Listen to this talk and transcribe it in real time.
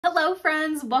Hello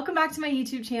friends, welcome back to my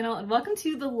YouTube channel and welcome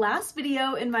to the last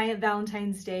video in my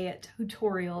Valentine's Day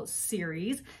tutorial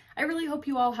series. I really hope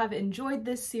you all have enjoyed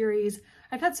this series.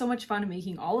 I've had so much fun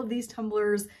making all of these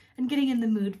tumblers and getting in the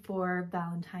mood for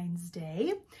Valentine's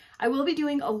Day. I will be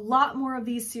doing a lot more of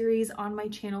these series on my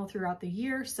channel throughout the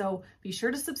year, so be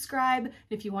sure to subscribe. And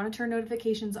if you want to turn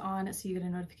notifications on so you get a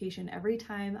notification every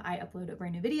time I upload a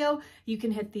brand new video, you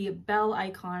can hit the bell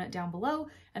icon down below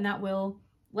and that will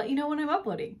let you know when I'm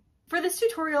uploading. For this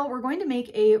tutorial, we're going to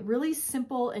make a really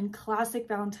simple and classic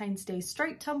Valentine's Day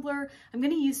stripe tumbler. I'm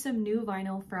going to use some new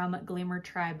vinyl from Glamour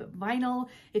Tribe Vinyl.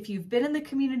 If you've been in the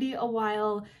community a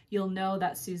while, you'll know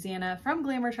that Susanna from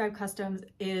Glamour Tribe Customs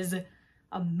is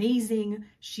amazing.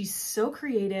 She's so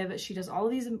creative. She does all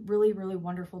of these really, really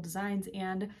wonderful designs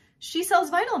and she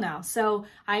sells vinyl now. So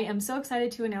I am so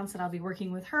excited to announce that I'll be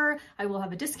working with her. I will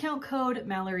have a discount code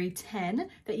Mallory10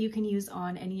 that you can use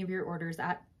on any of your orders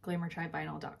at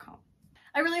glamourtribevinyl.com.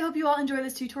 I really hope you all enjoy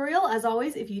this tutorial. As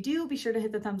always, if you do, be sure to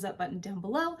hit the thumbs up button down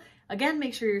below. Again,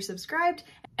 make sure you're subscribed.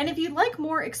 And if you'd like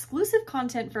more exclusive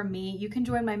content from me, you can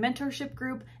join my mentorship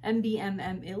group,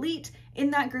 BAMF Elite.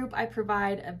 In that group, I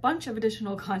provide a bunch of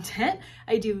additional content.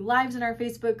 I do lives in our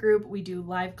Facebook group. We do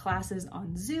live classes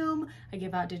on Zoom. I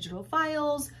give out digital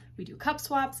files. We do cup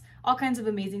swaps. All kinds of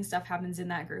amazing stuff happens in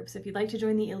that group. So if you'd like to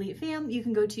join the Elite fam, you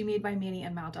can go to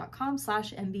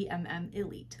madebymannyandmal.com/MBMM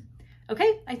Elite.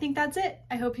 Okay, I think that's it.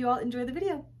 I hope you all enjoy the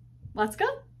video. Let's go.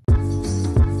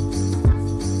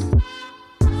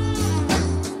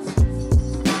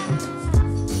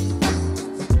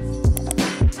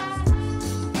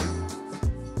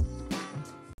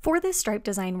 For this stripe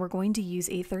design, we're going to use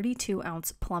a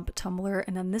 32-ounce plump tumbler,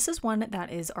 and then this is one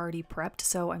that is already prepped,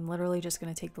 so I'm literally just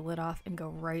going to take the lid off and go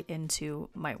right into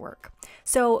my work.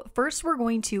 So first we're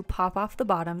going to pop off the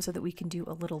bottom so that we can do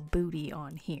a little booty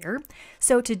on here.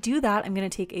 So to do that, I'm going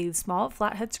to take a small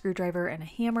flathead screwdriver and a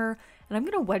hammer, and I'm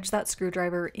going to wedge that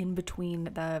screwdriver in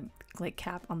between the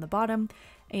cap on the bottom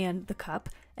and the cup,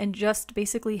 and just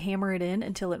basically hammer it in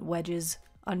until it wedges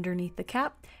underneath the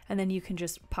cap, and then you can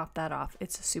just pop that off.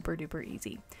 It's super duper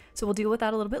easy. So we'll deal with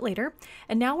that a little bit later.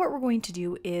 And now what we're going to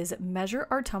do is measure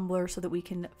our tumbler so that we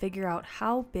can figure out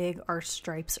how big our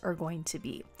stripes are going to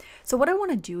be. So what I want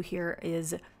to do here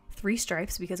is 3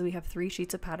 stripes because we have 3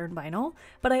 sheets of patterned vinyl,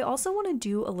 but I also want to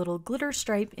do a little glitter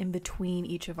stripe in between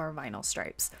each of our vinyl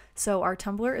stripes. So our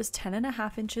tumbler is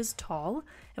 10.5 inches tall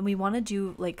and we want to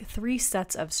do like 3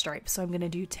 sets of stripes. So I'm going to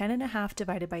do 10.5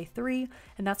 divided by 3,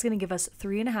 and that's going to give us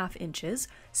 3.5 inches.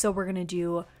 So we're going to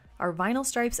do our vinyl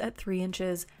stripes at 3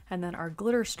 inches and then our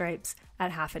glitter stripes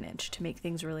at 1/2 inch to make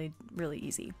things really, really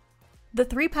easy. The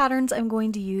 3 patterns I'm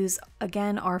going to use,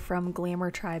 again, are from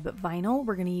Glamour Tribe Vinyl.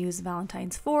 We're going to use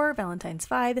Valentines 4, Valentines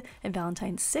 5, and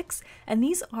Valentines 6. And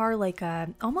these are like a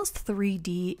almost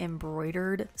 3D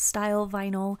embroidered style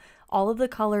vinyl. All of the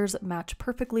colors match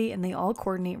perfectly and they all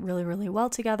coordinate really, really well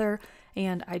together.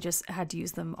 And I just had to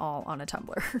use them all on a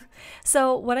tumbler.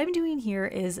 So what I'm doing here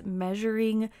is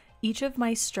measuring each of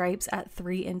my stripes at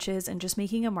 3 inches and just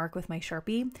making a mark with my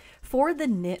Sharpie. For the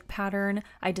knit pattern,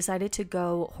 I decided to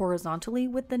go horizontally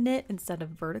with the knit instead of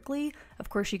vertically. Of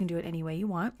course, you can do it any way you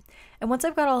want. And once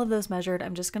I've got all of those measured,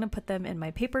 I'm just going to put them in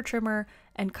my paper trimmer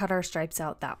and cut our stripes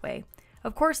out that way.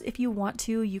 Of course, if you want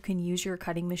to, you can use your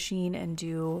cutting machine and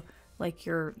do like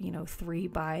your, 3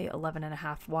 by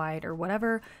 11.5 wide or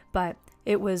whatever, but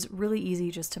it was really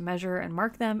easy just to measure and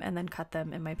mark them and then cut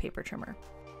them in my paper trimmer.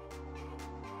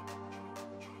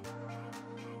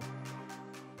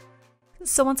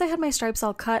 So once I had my stripes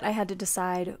all cut, I had to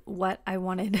decide what I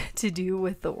wanted to do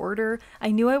with the order.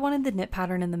 I knew I wanted the knit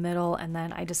pattern in the middle, and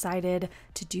then I decided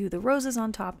to do the roses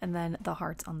on top and then the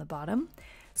hearts on the bottom.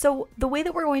 So the way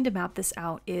that we're going to map this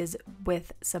out is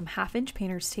with some 1/2 inch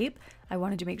painter's tape. I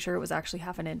wanted to make sure it was actually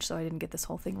 1/2 inch so I didn't get this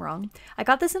whole thing wrong. I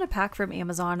got this in a pack from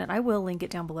Amazon and I will link it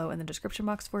down below in the description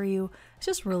box for you. It's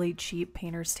just really cheap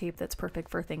painter's tape that's perfect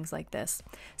for things like this.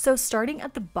 So starting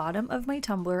at the bottom of my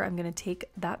tumbler, I'm going to take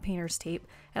that painter's tape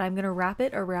and I'm going to wrap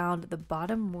it around the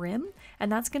bottom rim,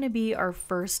 and that's going to be our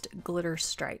first glitter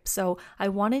stripe. So I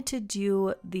wanted to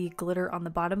do the glitter on the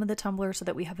bottom of the tumbler so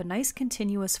that we have a nice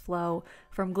continuous flow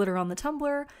from glitter on the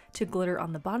tumbler to glitter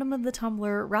on the bottom of the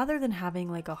tumbler, rather than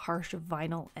having like a harsh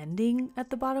vinyl ending at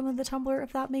the bottom of the tumbler,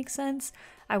 if that makes sense.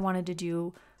 I wanted to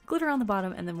do glitter on the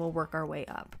bottom and then we'll work our way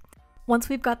up. Once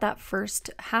we've got that first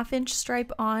 1/2 inch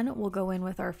stripe on, we'll go in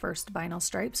with our first vinyl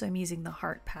stripe. So I'm using the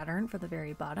heart pattern for the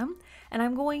very bottom, and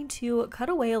I'm going to cut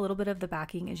away a little bit of the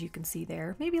backing, as you can see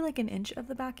there, maybe like 1 inch of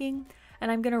the backing,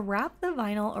 and I'm going to wrap the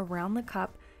vinyl around the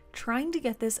cup, trying to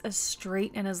get this as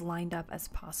straight and as lined up as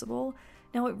possible.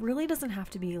 Now it really doesn't have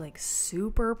to be like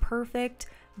super perfect,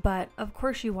 but of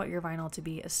course you want your vinyl to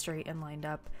be as straight and lined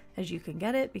up as you can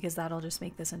get it, because that'll just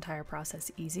make this entire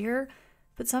process easier.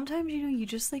 But sometimes, you know, you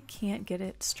just like can't get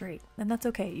it straight, and that's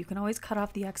okay. You can always cut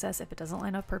off the excess if it doesn't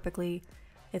line up perfectly.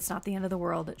 It's not the end of the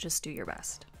world, just do your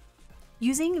best.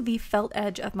 Using the felt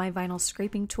edge of my vinyl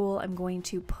scraping tool, I'm going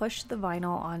to push the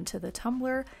vinyl onto the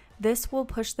tumbler. This will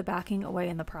push the backing away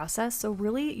in the process, so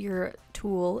really your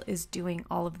tool is doing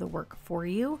all of the work for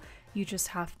you. You just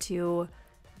have to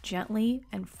gently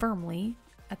and firmly,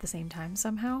 at the same time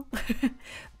somehow,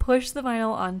 push the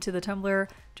vinyl onto the tumbler,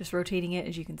 just rotating it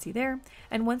as you can see there.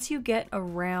 And once you get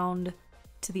around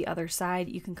to the other side,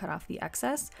 you can cut off the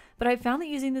excess. But I found that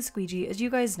using the squeegee, as you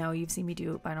guys know, you've seen me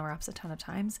do vinyl wraps a ton of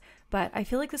times, but I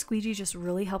feel like the squeegee just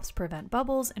really helps prevent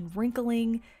bubbles and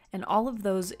wrinkling and all of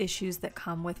those issues that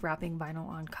come with wrapping vinyl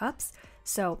on cups.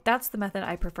 So that's the method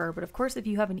I prefer, but of course, if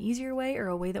you have an easier way or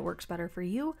a way that works better for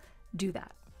you, do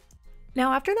that.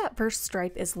 Now, after that first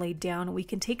stripe is laid down, we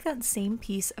can take that same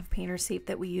piece of painter's tape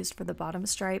that we used for the bottom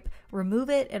stripe, remove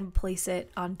it, and place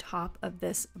it on top of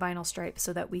this vinyl stripe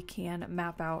so that we can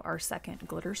map out our second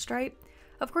glitter stripe.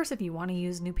 Of course, if you want to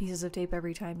use new pieces of tape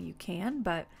every time, you can,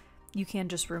 but you can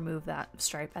just remove that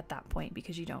stripe at that point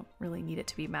because you don't really need it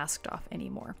to be masked off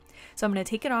anymore. So I'm going to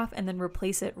take it off and then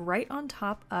replace it right on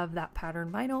top of that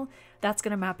pattern vinyl. That's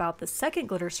going to map out the second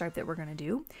glitter stripe that we're going to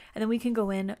do. And then we can go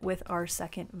in with our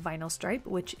second vinyl stripe,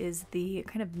 which is the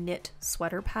kind of knit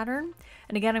sweater pattern.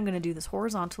 And again, I'm going to do this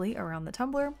horizontally around the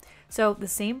tumbler. So the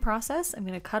same process, I'm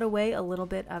going to cut away a little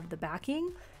bit of the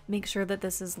backing, make sure that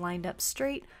this is lined up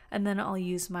straight, and then I'll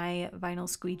use my vinyl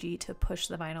squeegee to push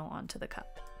the vinyl onto the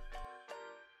cup.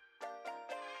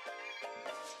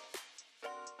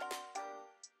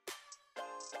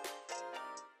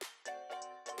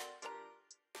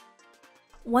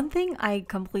 One thing I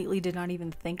completely did not even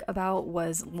think about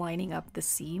was lining up the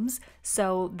seams.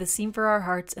 So the seam for our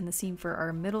hearts and the seam for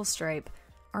our middle stripe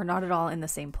are not at all in the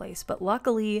same place. But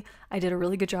luckily, I did a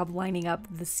really good job lining up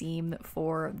the seam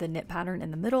for the knit pattern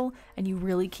in the middle, and you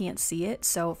really can't see it.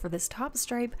 So for this top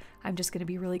stripe, I'm just going to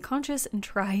be really conscious and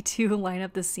try to line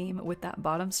up the seam with that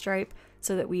bottom stripe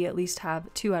so that we at least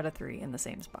have 2 out of 3 in the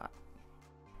same spot.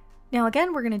 Now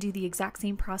again, we're going to do the exact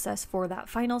same process for that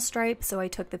final stripe. So I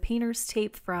took the painter's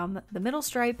tape from the middle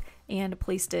stripe and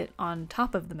placed it on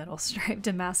top of the middle stripe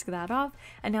to mask that off.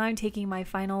 And now I'm taking my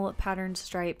final pattern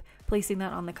stripe, placing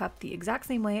that on the cup the exact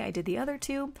same way I did the other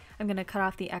two. I'm going to cut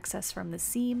off the excess from the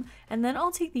seam, and then I'll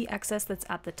take the excess that's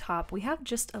at the top. We have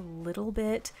just a little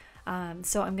bit,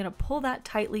 so I'm going to pull that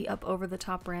tightly up over the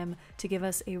top rim to give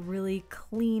us a really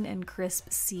clean and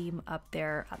crisp seam up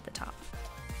there at the top.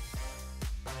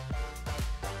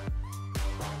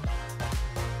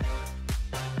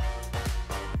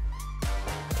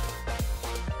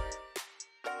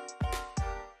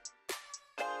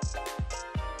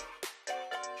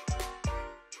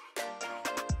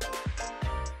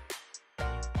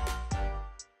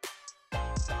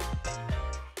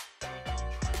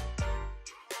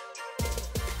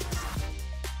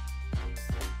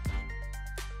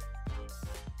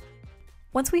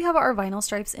 Once we have our vinyl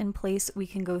stripes in place, we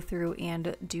can go through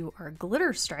and do our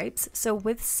glitter stripes. So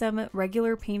with some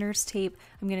regular painter's tape,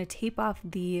 I'm going to tape off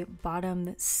the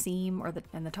bottom seam, or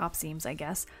and the top seams, I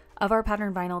guess, of our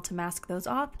pattern vinyl to mask those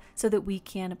off so that we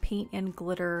can paint and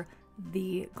glitter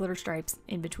the glitter stripes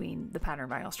in between the pattern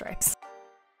vinyl stripes.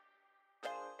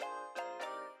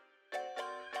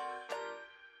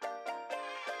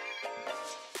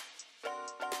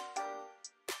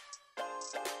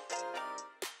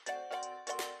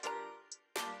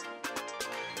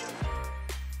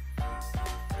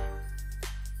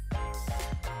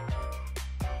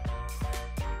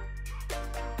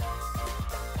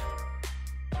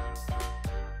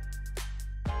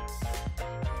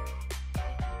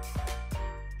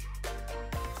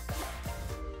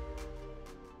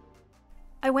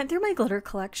 I went through my glitter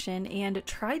collection and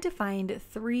tried to find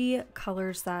 3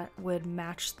 colors that would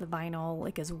match the vinyl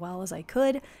like as well as I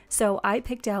could. So I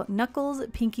picked out Knuckles,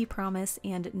 Pinky Promise,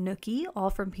 and Nookie, all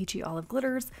from Peachy Olive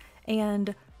Glitters,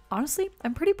 and honestly,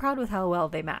 I'm pretty proud with how well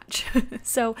they match.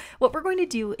 So what we're going to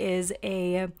do is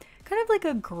a kind of like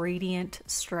a gradient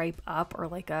stripe up, or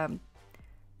like a,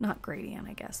 not gradient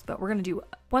I guess, but we're going to do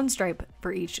 1 stripe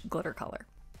for each glitter color.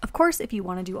 Of course, if you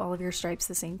want to do all of your stripes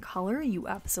the same color, you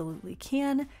absolutely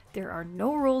can. There are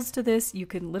no rules to this. You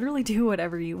can literally do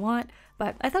whatever you want,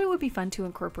 but I thought it would be fun to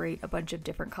incorporate a bunch of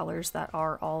different colors that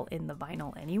are all in the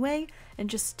vinyl anyway, and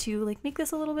just to like make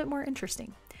this a little bit more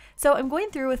interesting. So I'm going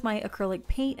through with my acrylic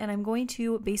paint, and I'm going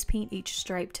to base paint each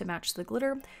stripe to match the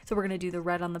glitter. So we're going to do the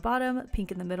red on the bottom,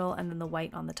 pink in the middle, and then the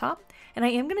white on the top. And I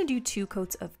am going to do 2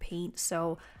 coats of paint,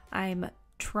 so I'm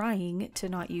trying to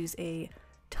not use a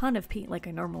ton of paint like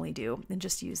I normally do and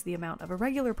just use the amount of a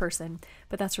regular person,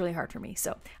 but that's really hard for me.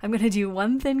 So I'm going to do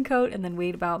one thin coat and then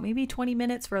wait about maybe 20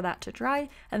 minutes for that to dry,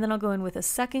 and then I'll go in with a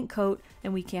second coat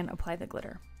and we can apply the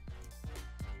glitter.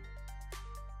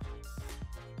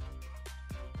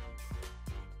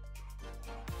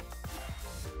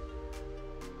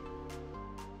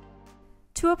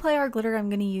 To apply our glitter, I'm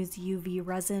going to use UV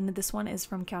resin. This one is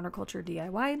from Counterculture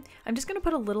DIY. I'm just going to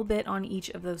put a little bit on each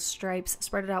of those stripes,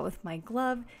 spread it out with my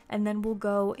glove, and then we'll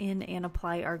go in and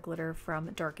apply our glitter from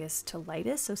darkest to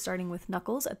lightest. So starting with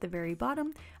Knuckles at the very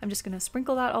bottom, I'm just going to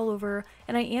sprinkle that all over,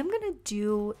 and I am going to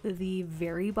do the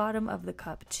very bottom of the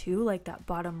cup too, like that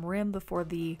bottom rim before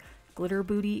the glitter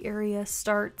booty area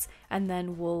starts, and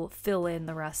then we'll fill in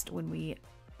the rest when we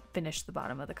finish the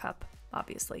bottom of the cup,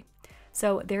 obviously.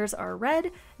 So there's our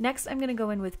red. Next, I'm going to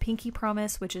go in with Pinky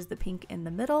Promise, which is the pink in the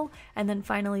middle. And then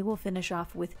finally, we'll finish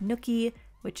off with Nookie,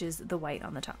 which is the white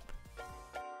on the top.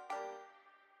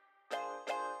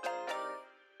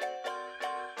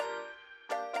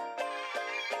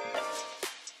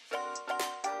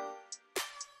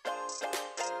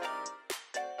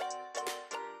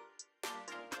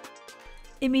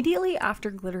 Immediately after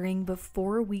glittering,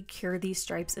 before we cure these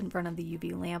stripes in front of the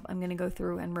UV lamp, I'm going to go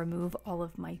through and remove all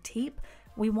of my tape.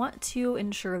 We want to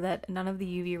ensure that none of the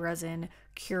UV resin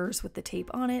cures with the tape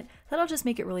on it. That'll just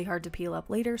make it really hard to peel up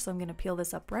later, so I'm going to peel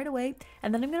this up right away.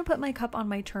 And then I'm going to put my cup on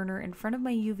my turner in front of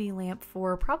my UV lamp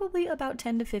for probably about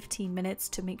 10 to 15 minutes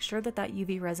to make sure that that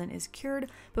UV resin is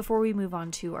cured before we move on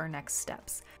to our next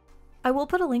steps. I will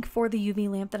put a link for the UV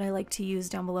lamp that I like to use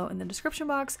down below in the description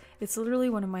box. It's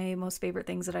literally one of my most favorite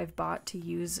things that I've bought to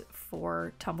use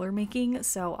for tumbler making,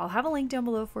 so I'll have a link down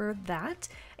below for that.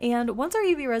 And once our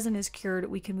UV resin is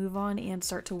cured, we can move on and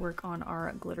start to work on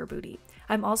our glitter booty.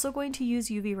 I'm also going to use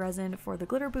UV resin for the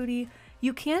glitter booty.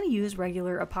 You can use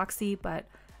regular epoxy, but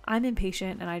I'm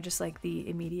impatient and I just like the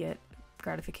immediate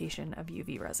gratification of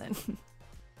UV resin.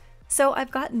 So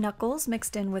I've got Knuckles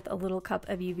mixed in with a little cup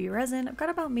of UV resin. I've got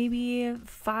about maybe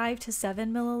 5 to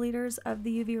 7 milliliters of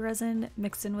the UV resin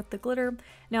mixed in with the glitter.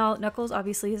 Now Knuckles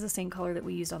obviously is the same color that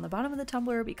we used on the bottom of the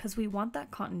tumbler because we want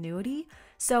that continuity.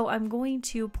 So I'm going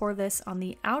to pour this on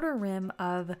the outer rim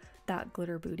of that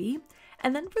glitter booty.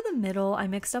 And then for the middle, I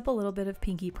mixed up a little bit of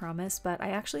Pinky Promise, but I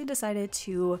actually decided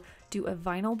to do a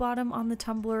vinyl bottom on the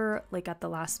tumbler like at the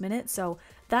last minute. So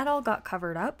that all got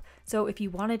covered up. So if you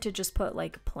wanted to just put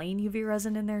like plain UV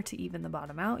resin in there to even the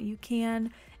bottom out, you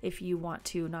can. If you want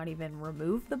to not even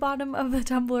remove the bottom of the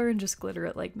tumbler and just glitter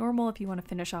it like normal, if you want to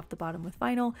finish off the bottom with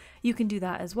vinyl, you can do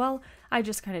that as well. I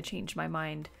just kind of changed my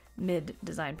mind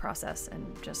mid-design process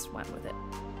and just went with it.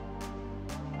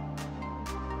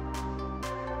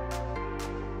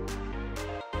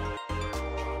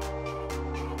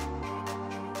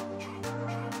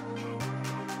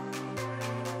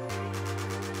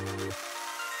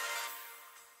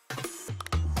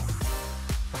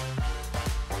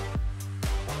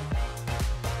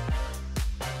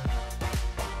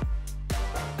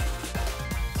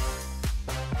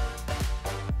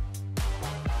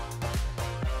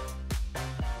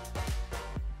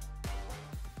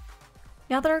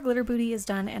 Now that our glitter booty is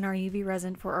done and our UV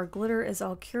resin for our glitter is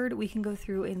all cured, we can go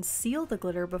through and seal the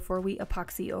glitter before we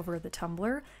epoxy over the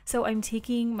tumbler. So I'm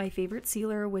taking my favorite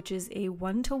sealer, which is a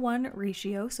 1-to-1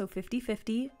 ratio, so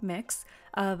 50-50 mix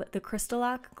of the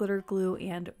Crystalac glitter glue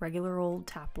and regular old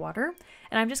tap water.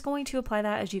 And I'm just going to apply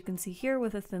that, as you can see here,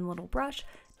 with a thin little brush,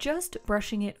 just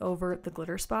brushing it over the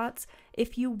glitter spots.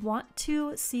 If you want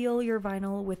to seal your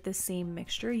vinyl with the same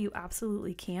mixture, you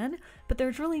absolutely can, but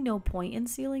there's really no point in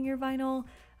sealing your vinyl,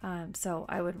 so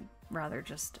I would rather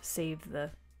just save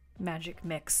the magic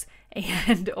mix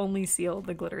and only seal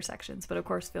the glitter sections, but of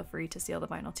course feel free to seal the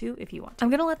vinyl too if you want to.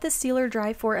 I'm going to let this sealer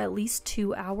dry for at least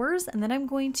 2 hours, and then I'm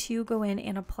going to go in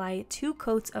and apply 2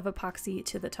 coats of epoxy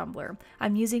to the tumbler.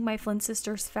 I'm using my Flynn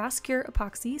Sisters Fast Cure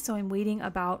epoxy, so I'm waiting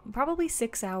about probably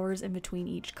 6 hours in between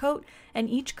each coat, and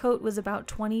each coat was about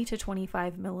 20 to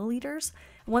 25 milliliters.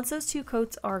 Once those 2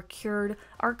 coats are cured,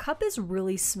 our cup is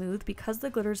really smooth because the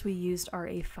glitters we used are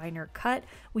a finer cut.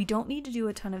 We don't need to do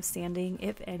a ton of sanding,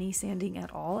 if any sanding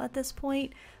at all at this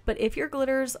point, but if your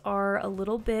glitters are a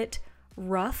little bit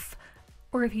rough,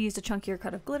 or if you used a chunkier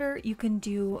cut of glitter, you can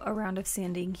do a round of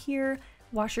sanding here,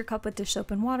 wash your cup with dish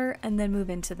soap and water, and then move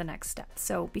into the next step.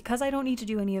 So because I don't need to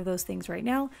do any of those things right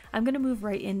now, I'm going to move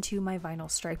right into my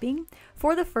vinyl striping.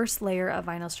 For the first layer of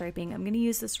vinyl striping, I'm going to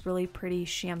use this really pretty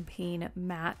champagne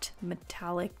matte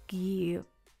metallic-y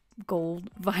gold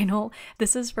vinyl.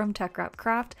 This is from Teckwrap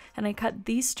Craft, and I cut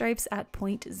these stripes at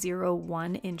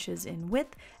 0.01 inches in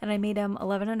width, and I made them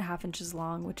 11.5 inches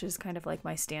long, which is kind of like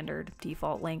my standard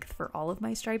default length for all of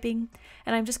my striping.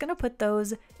 And I'm just going to put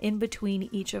those in between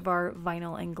each of our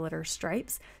vinyl and glitter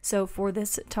stripes. So for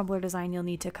this tumbler design, you'll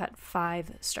need to cut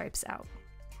 5 stripes out.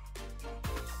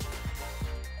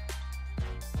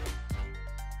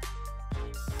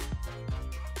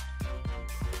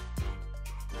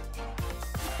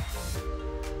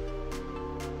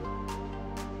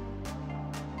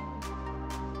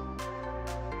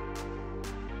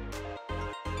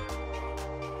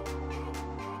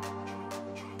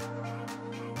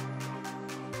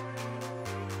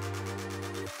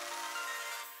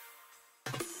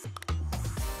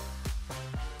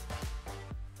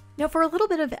 Now for a little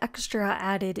bit of extra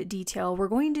added detail, we're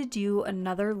going to do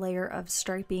another layer of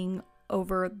striping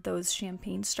over those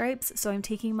champagne stripes. So I'm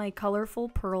taking my colorful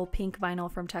pearl pink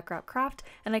vinyl from Teckwrap Craft,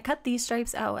 and I cut these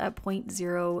stripes out at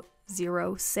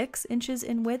 0.006 inches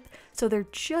in width. So they're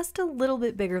just a little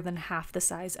bit bigger than half the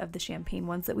size of the champagne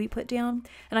ones that we put down.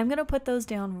 And I'm gonna put those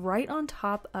down right on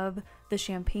top of the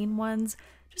champagne ones,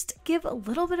 just to give a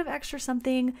little bit of extra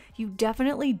something. You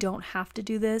definitely don't have to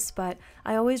do this, but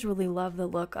I always really love the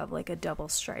look of like a double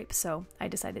stripe, so I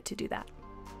decided to do that.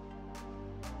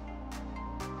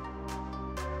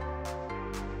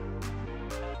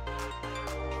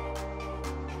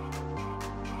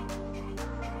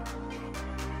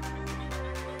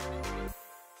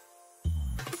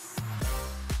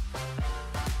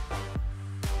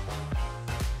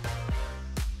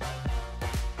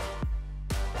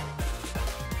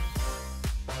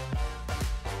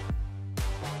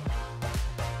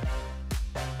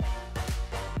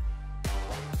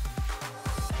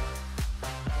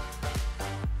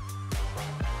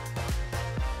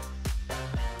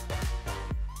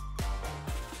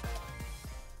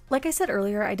 Like I said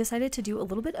earlier, I decided to do a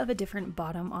little bit of a different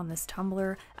bottom on this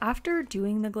tumbler. After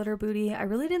doing the glitter booty, I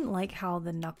really didn't like how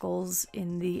the knuckles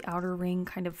in the outer ring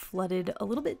kind of flooded a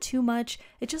little bit too much.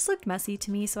 It just looked messy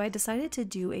to me, so I decided to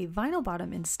do a vinyl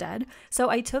bottom instead. So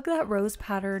I took that rose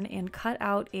pattern and cut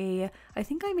out I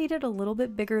think I made it a little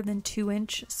bit bigger than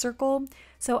 2-inch circle.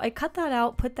 So I cut that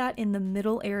out, put that in the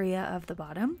middle area of the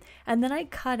bottom, and then I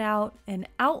cut out an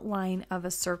outline of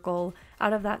a circle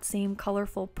out of that same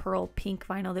colorful pearl pink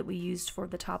vinyl that we used for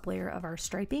the top layer of our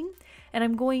striping. And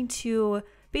I'm going to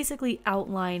basically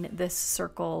outline this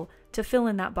circle to fill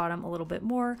in that bottom a little bit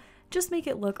more, just make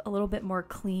it look a little bit more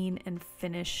clean and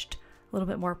finished, a little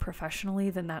bit more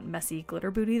professionally than that messy glitter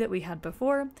booty that we had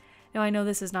before. Now I know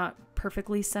this is not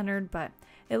perfectly centered, but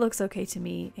it looks okay to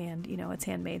me, and you know, it's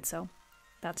handmade, so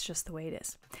that's just the way it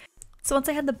is. So once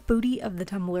I had the booty of the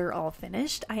tumbler all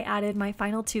finished, I added my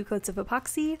final 2 coats of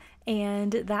epoxy,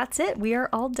 and that's it. We are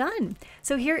all done.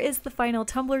 So here is the final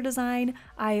tumbler design.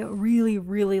 I really,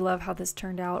 really love how this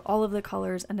turned out. All of the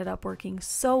colors ended up working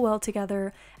so well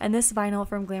together, and this vinyl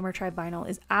from Glamour Tribe Vinyl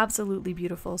is absolutely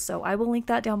beautiful. So I will link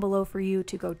that down below for you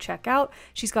to go check out.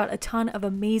 She's got a ton of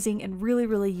amazing and really,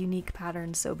 really unique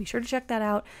patterns, so be sure to check that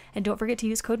out. And don't forget to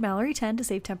use code Mallory10 to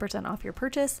save 10% off your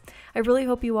purchase. I really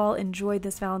hope you all enjoyed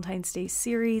this Valentine's Day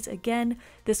series. Again,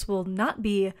 this will not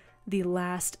be the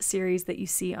last series that you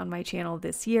see on my channel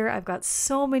this year. I've got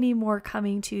so many more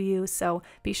coming to you, so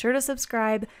be sure to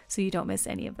subscribe so you don't miss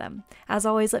any of them. As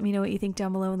always, let me know what you think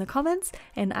down below in the comments,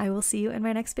 and I will see you in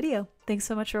my next video. Thanks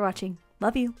so much for watching.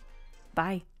 Love you.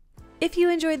 Bye. If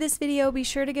you enjoyed this video, be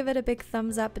sure to give it a big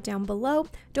thumbs up down below.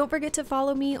 Don't forget to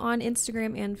follow me on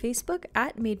Instagram and Facebook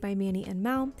at Made by Manny and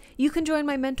Mal. You can join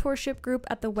my mentorship group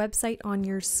at the website on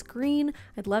your screen.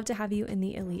 I'd love to have you in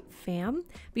the Elite fam.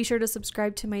 Be sure to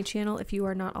subscribe to my channel if you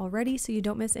are not already so you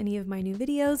don't miss any of my new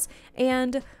videos.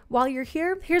 And while you're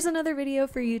here, here's another video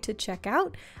for you to check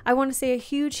out. I want to say a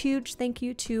huge, huge thank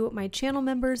you to my channel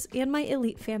members and my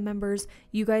Elite fam members.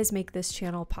 You guys make this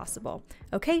channel possible.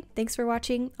 Okay, thanks for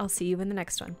watching. I'll see you in the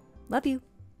next one. Love you.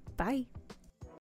 Bye.